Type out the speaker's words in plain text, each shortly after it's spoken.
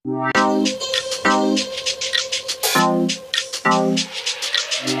Namaste,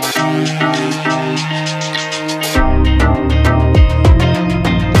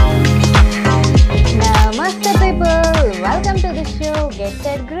 people. Welcome to the show Get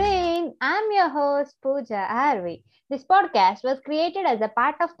That Green. I'm your host Pooja Arvi. This podcast was created as a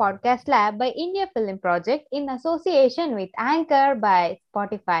part of Podcast Lab by India Film Project in association with Anchor by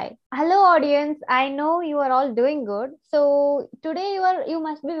Spotify. Hello, audience. I know you are all doing good. So today you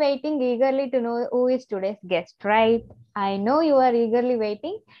must be waiting eagerly to know who is today's guest, right? I know you are eagerly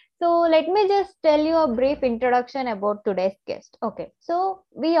waiting. So let me just tell you a brief introduction about today's guest. Okay, so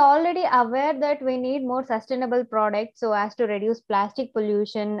we already aware that we need more sustainable products so as to reduce plastic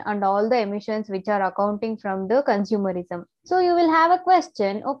pollution and all the emissions which are accounting from the consumerism. So you will have a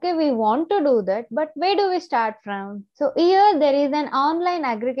question, okay, we want to do that, but where do we start from? So here there is an online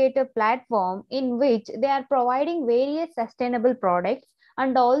aggregator platform in which they are providing various sustainable products,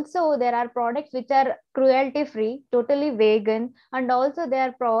 and also there are products which are cruelty free, totally vegan, and also they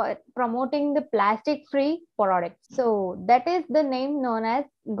are promoting the plastic free products. So that is the name known as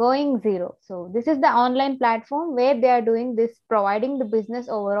Going Zero. So this is the online platform where they are doing this, providing the business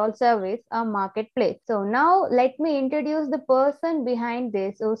overall service, a marketplace. So now let me introduce the person behind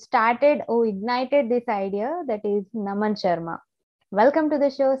this who ignited this idea, that is Naman Sharma. Welcome to the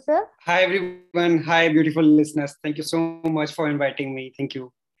show, sir. Hi, everyone. Hi, beautiful listeners. Thank you so much for inviting me. Thank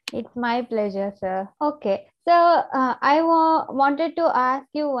you. It's my pleasure, sir. Okay, so I wanted to ask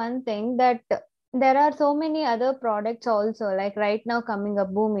you one thing, that there are so many other products also, like right now coming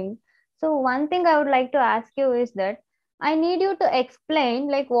up booming. So one thing I would like to ask you is that I need you to explain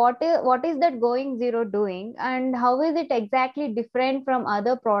like what is that Going Zero doing, and how is it exactly different from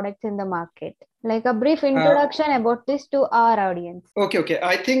other products in the market? Like a brief Uh, introduction about this to our audience. okay.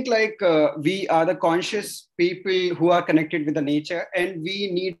 I think we are the conscious people who are connected with the nature, and we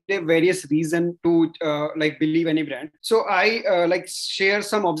need a various reason to believe any brand. So I share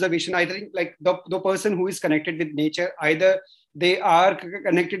some observation. I think like the person who is connected with nature, either they are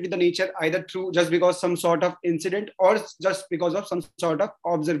connected with the nature either through just because some sort of incident or just because of some sort of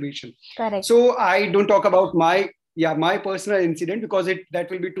observation. Correct. So I don't talk about my personal incident because it that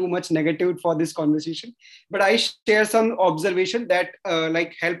will be too much negative for this conversation, but I share some observation that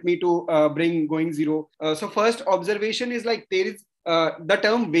help me to bring Going Zero. So first observation is like there is the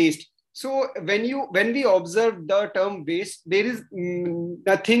term waste. So when we observe the term waste, there is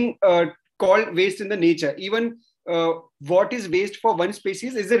nothing called waste in the nature. Even what is waste for one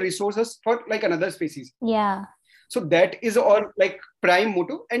species is a resources for like another species. Yeah. So that is all like prime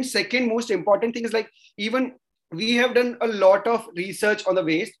motto. And second most important thing is like, even we have done a lot of research on the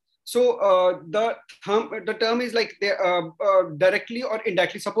waste. So the term is like they directly or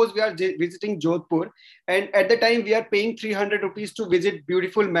indirectly. Suppose we are visiting Jodhpur, and at the time we are paying 300 rupees to visit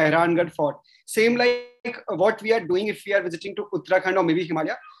beautiful Mehrangarh Fort. Same like what we are doing if we are visiting to Uttarakhand or maybe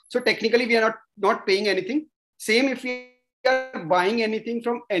Himalaya. So technically we are not paying anything. Same if we are buying anything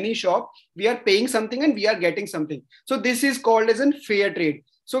from any shop, we are paying something and we are getting something. So this is called as a fair trade.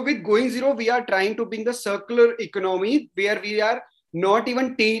 So with Going Zero, we are trying to bring the circular economy where we are not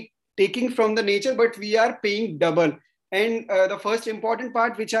even taking from the nature, but we are paying double. And the first important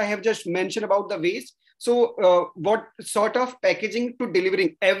part, which I have just mentioned about the waste. So what sort of packaging to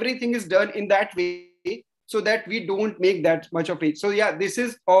delivering, everything is done in that way so that we don't make that much of it. So yeah, this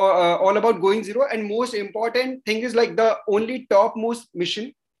is all about Going Zero. And most important thing is like the only topmost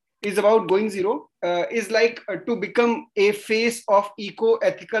mission is about Going Zero, is to become a face of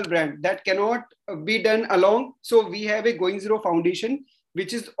eco-ethical brand that cannot be done alone. So we have a Going Zero Foundation,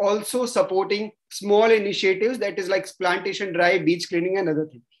 which is also supporting small initiatives, that is like plantation drive, beach cleaning, and other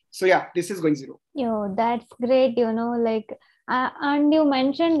things. So yeah, this is Going Zero. Yo, that's great, like, and you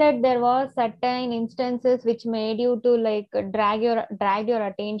mentioned that there was certain instances which made you to like drag your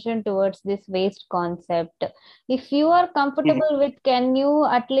attention towards this waste concept. If you are Mhm. comfortable with, can you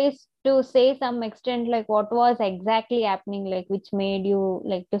at least to say some extent like what was exactly happening, like which made you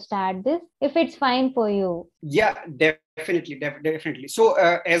like to start this, if it's fine for you? Yeah, definitely. So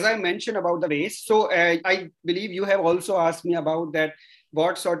as I mentioned about the waste, so I believe you have also asked me about that,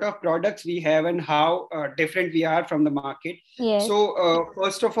 what sort of products we have and how different we are from the market. Yes. So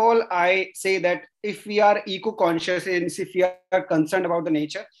first of all, I say that if we are eco-conscious and if we are concerned about the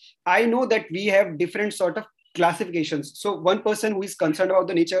nature, I know that we have different sort of classifications. So one person who is concerned about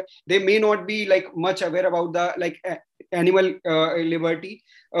the nature, they may not be like much aware about the animal liberty.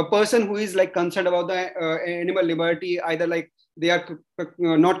 A person who is like concerned about the animal liberty, either like they are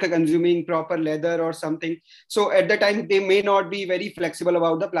not consuming proper leather or something. So at the time, they may not be very flexible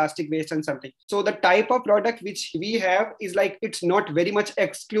about the plastic waste and something. So the type of product which we have is like, it's not very much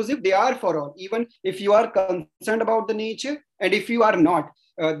exclusive. They are for all. Even if you are concerned about the nature, and if you are not,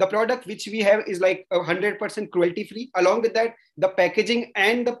 the product which we have is like 100% cruelty free. Along with that, the packaging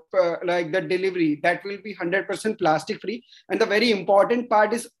and the like the delivery, that will be 100% plastic free. And the very important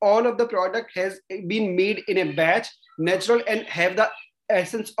part is all of the product has been made in a batch, natural, and have the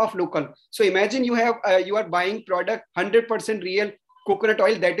essence of local. So imagine you are buying product 100% real coconut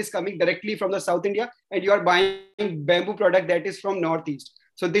oil that is coming directly from the South India, and you are buying bamboo product that is from Northeast.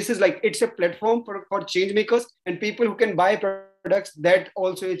 So this is like, it's a platform for change makers and people who can buy products, that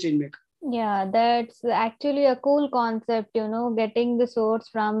also a change maker. Yeah, that's actually a cool concept, getting the source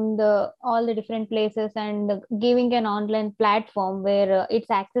from the all the different places and giving an online platform where it's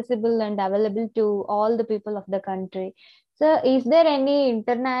accessible and available to all the people of the country. So, is there any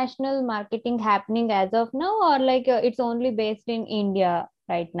international marketing happening as of now, or like it's only based in India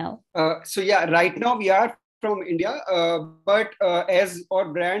right now? So yeah, right now we are from India, but as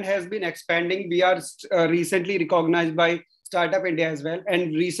our brand has been expanding, we are recently recognized by Startup India as well,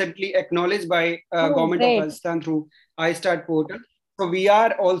 and recently acknowledged by Oh, Government of great. Rajasthan through iStart portal. So we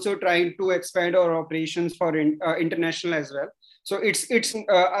are also trying to expand our operations for international as well. So it's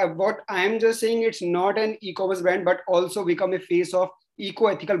what I am just saying. It's not an e-commerce brand, but also become a face of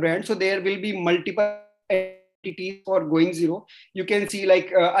eco-ethical brand. So there will be multiple entities for going zero. You can see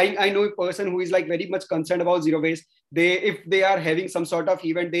like I know a person who is like very much concerned about zero waste. They, if they are having some sort of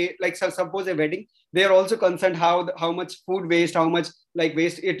event, they like, suppose a wedding, they are also concerned how much food waste, how much like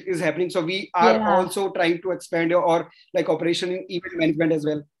waste it is happening. So we are Yeah. also trying to expand or like operation in event management as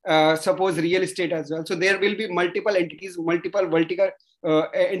well. Suppose real estate as well. So there will be multiple entities, multiple vertical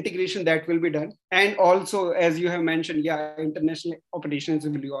integration that will be done. And also, as you have mentioned, yeah, international operations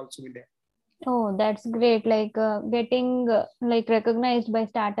will also be there. Oh, that's great. Like getting like recognized by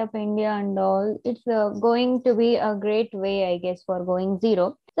Startup India and all. It's going to be a great way, I guess, for going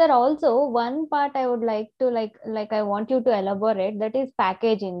zero. Sir, also one part I would like to like I want you to elaborate, that is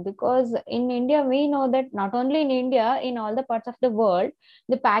packaging, because in India we know that not only in India, in all the parts of the world,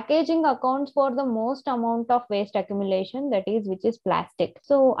 the packaging accounts for the most amount of waste accumulation, that is which is plastic.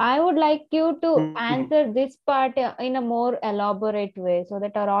 So I would like you to Mhm. answer this part in a more elaborate way so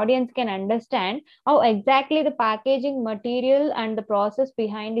that our audience can understand how exactly the packaging material and the process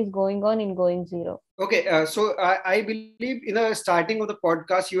behind is going on in going zero. Okay, so I believe in the starting of the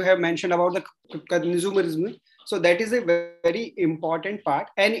podcast, you have mentioned about the consumerism. So that is a very important part.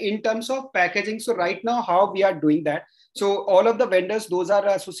 And in terms of packaging, so right now, how we are doing that. So all of the vendors, those are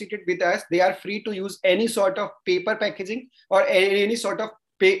associated with us, they are free to use any sort of paper packaging or any sort of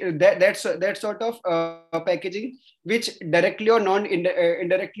that sort of packaging which directly or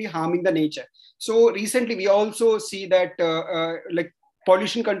indirectly harming the nature. So recently, we also see that like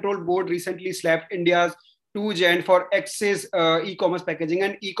Pollution Control Board recently slapped India's 2 Gen for excess e-commerce packaging,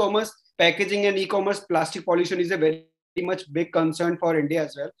 and e-commerce packaging and e-commerce plastic pollution is a very much big concern for India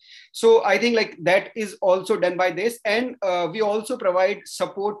as well. So I think like that is also done by this, and we also provide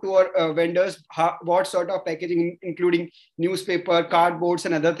support to our vendors, what sort of packaging, including newspaper, cardboards,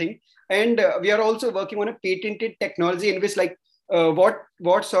 and other thing. And we are also working on a patented technology in which like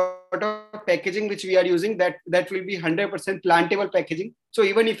what sort of packaging which we are using, that will be 100% plantable packaging. So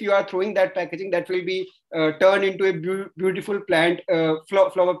even if you are throwing that packaging, that will be turned into a beautiful plant,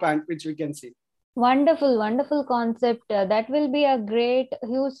 flower plant, which we can see. Wonderful, wonderful concept. That will be a great,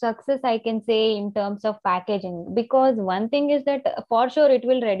 huge success, I can say, in terms of packaging. Because one thing is that for sure it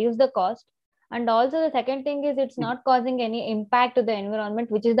will reduce the cost. And also, the second thing is it's not causing any impact to the environment,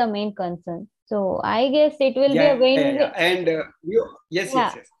 which is the main concern. So, I guess it will be a Yeah, yeah, win yeah. win. And yes, yes,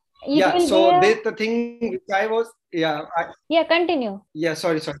 Yeah, yes. it Yeah. will be So a. the thing which I was, yeah, Yeah, continue. yeah.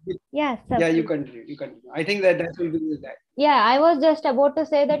 Sorry. Yeah, Yeah, sir. you continue. You continue. I think that will be that. Yeah, I was just about to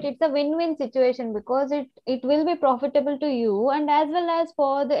say that it's a win-win situation because it will be profitable to you and as well as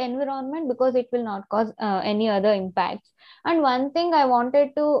for the environment because it will not cause any other impacts. And one thing I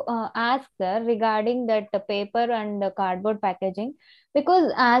wanted to ask sir regarding that paper and cardboard packaging,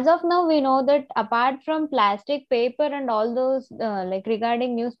 because as of now we know that apart from plastic, paper and all those like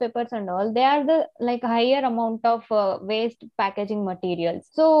regarding newspapers and all, they are the like higher amount of waste packaging materials.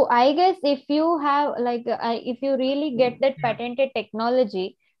 So I guess if you have like if you really get that patented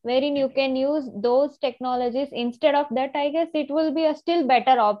technology wherein you can use those technologies instead of that, I guess it will be a still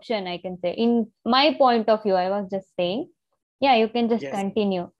better option, I can say, in my point of view. I was just saying. Yeah, you can just Yes.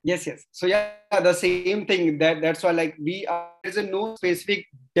 continue. Yes. So yeah, the same thing. That's why like we are, there is a no specific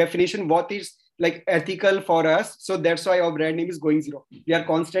definition what is like ethical for us. So that's why our brand name is Going Zero. We are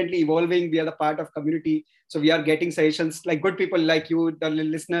constantly evolving. We are the part of community. So we are getting suggestions like good people like you, the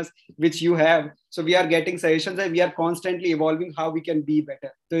listeners, which you have. So we are getting suggestions and we are constantly evolving how we can be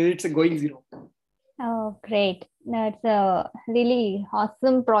better. So it's a Going Zero. Oh, great. That's a really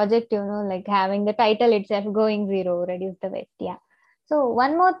awesome project, like having the title itself, Going Zero, Reduce the Waste. Yeah. So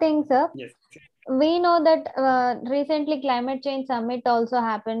one more thing, sir. Yes. We know that recently climate change summit also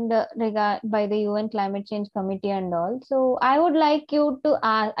happened by the UN Climate Change Committee and all. So I would like to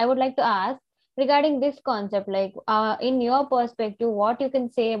ask regarding this concept, like in your perspective, what you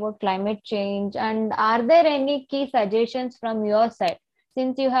can say about climate change, and are there any key suggestions from your side?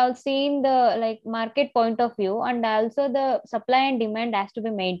 Since you have seen the like market point of view and also the supply and demand has to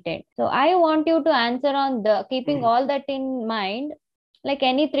be maintained. So I want you to answer on the keeping all that in mind, like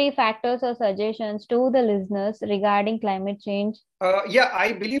any three factors or suggestions to the listeners regarding climate change. Yeah,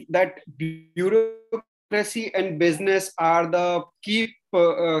 I believe that bureaucracy and business are the key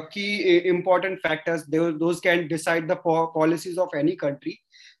important factors. Those can decide the policies of any country.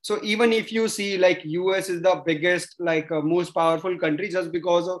 So even if you see like US is the biggest, like most powerful country, just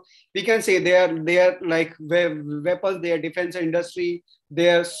because of, we can say they are like weapons, their defense industry,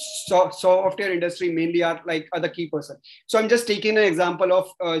 their software industry mainly are like other key person. So I'm just taking an example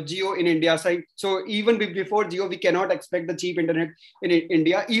of Jio in India side. So even before Jio, we cannot expect the cheap internet in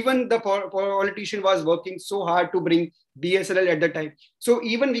India. Even the politician was working so hard to bring BSNL at the time. So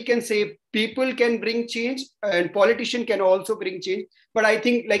even we can say people can bring change and politician can also bring change. But I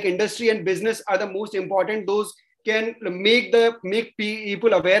think like industry and business are the most important. Those can make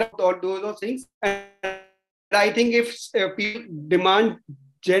people aware of all those things. And I think if people demand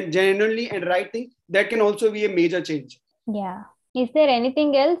genuinely and right thing, that can also be a major change. Yeah. Is there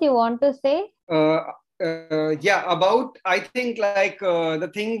anything else you want to say? Yeah, about I think like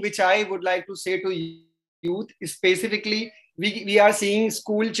the thing which I would like to say to youth is specifically we are seeing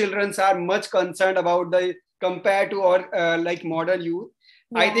school children are much concerned about the compared to our like modern youth.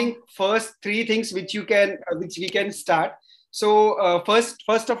 I Yeah. think first three things which we can start. So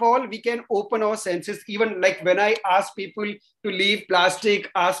first of all, we can open our senses. Even like when I ask people to leave plastic,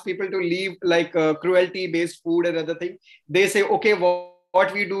 ask people to leave like cruelty-based food and other thing, they say, okay,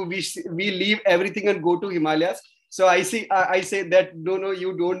 what we do, we leave everything and go to Himalayas. So I say that no,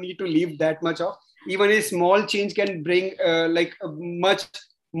 you don't need to leave that much of. Even a small change can bring like a much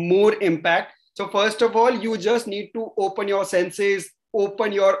more impact. So first of all, you just need to open your senses,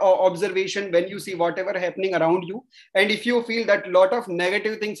 open your observation when you see whatever happening around you. And if you feel that lot of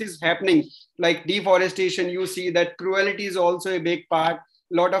negative things is happening, like deforestation, you see that cruelty is also a big part.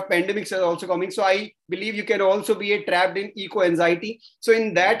 Lot of pandemics are also coming. So I believe you can also be trapped in eco anxiety. So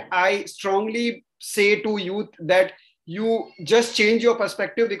in that, I strongly say to youth that you just change your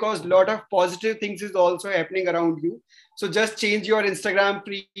perspective, because a lot of positive things is also happening around you. So just change your Instagram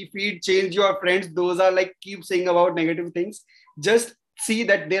feed, change your friends. Those are like keep saying about negative things. Just see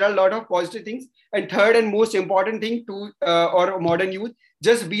that there are a lot of positive things. And third and most important thing to or modern youth,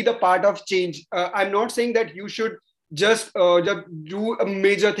 just be the part of change. I'm not saying that you should just do a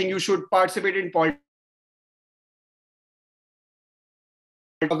major thing. You should participate in politics,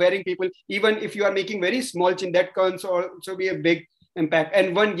 wearing people. Even if you are making very small change, that can also be a big impact.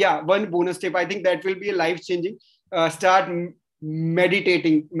 And one bonus tip, I think that will be a life changing. Start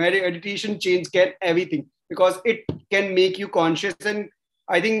meditating. Meditation change can everything, because it can make you conscious. And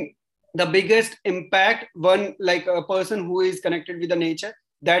I think the biggest impact, one like a person who is connected with the nature,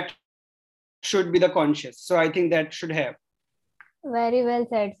 that should be the conscious. So I think that should have. Very well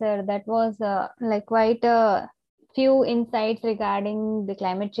said, sir. That was like quite a few insights regarding the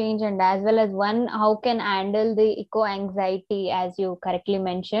climate change, and as well as one how can handle the eco anxiety, as you correctly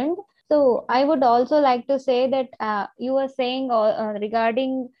mentioned. So I would also like to say that you were saying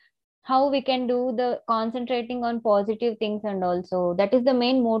regarding how we can do the concentrating on positive things, and also that is the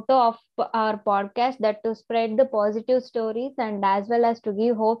main motto of our podcast, that to spread the positive stories and as well as to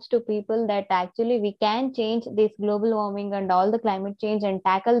give hopes to people that actually we can change this global warming and all the climate change and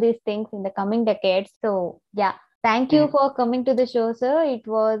tackle these things in the coming decades. So yeah, thank you for coming to the show, sir. It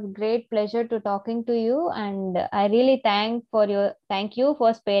was great pleasure to talking to you, and I really thank you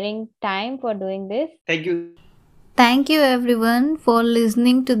for sparing time for doing this. Thank you. Thank you everyone for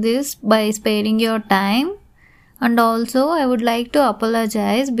listening to this by sparing your time. And also I would like to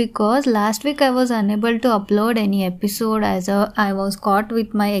apologize because last week I was unable to upload any episode as I was caught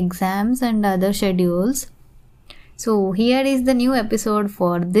with my exams and other schedules. So here is the new episode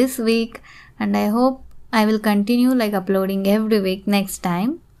for this week, and I hope I will continue like uploading every week next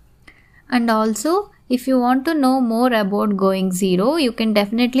time. And also, If you want to know more about Going Zero, you can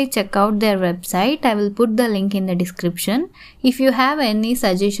definitely check out their website. I will put the link in the description. If you have any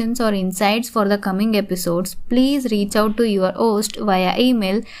suggestions or insights for the coming episodes, please reach out to your host via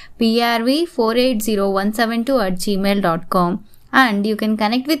email prv480172@gmail.com, and you can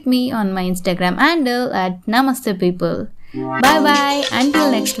connect with me on my Instagram handle at Namaste People. Bye bye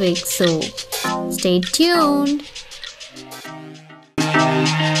until next week. So stay tuned.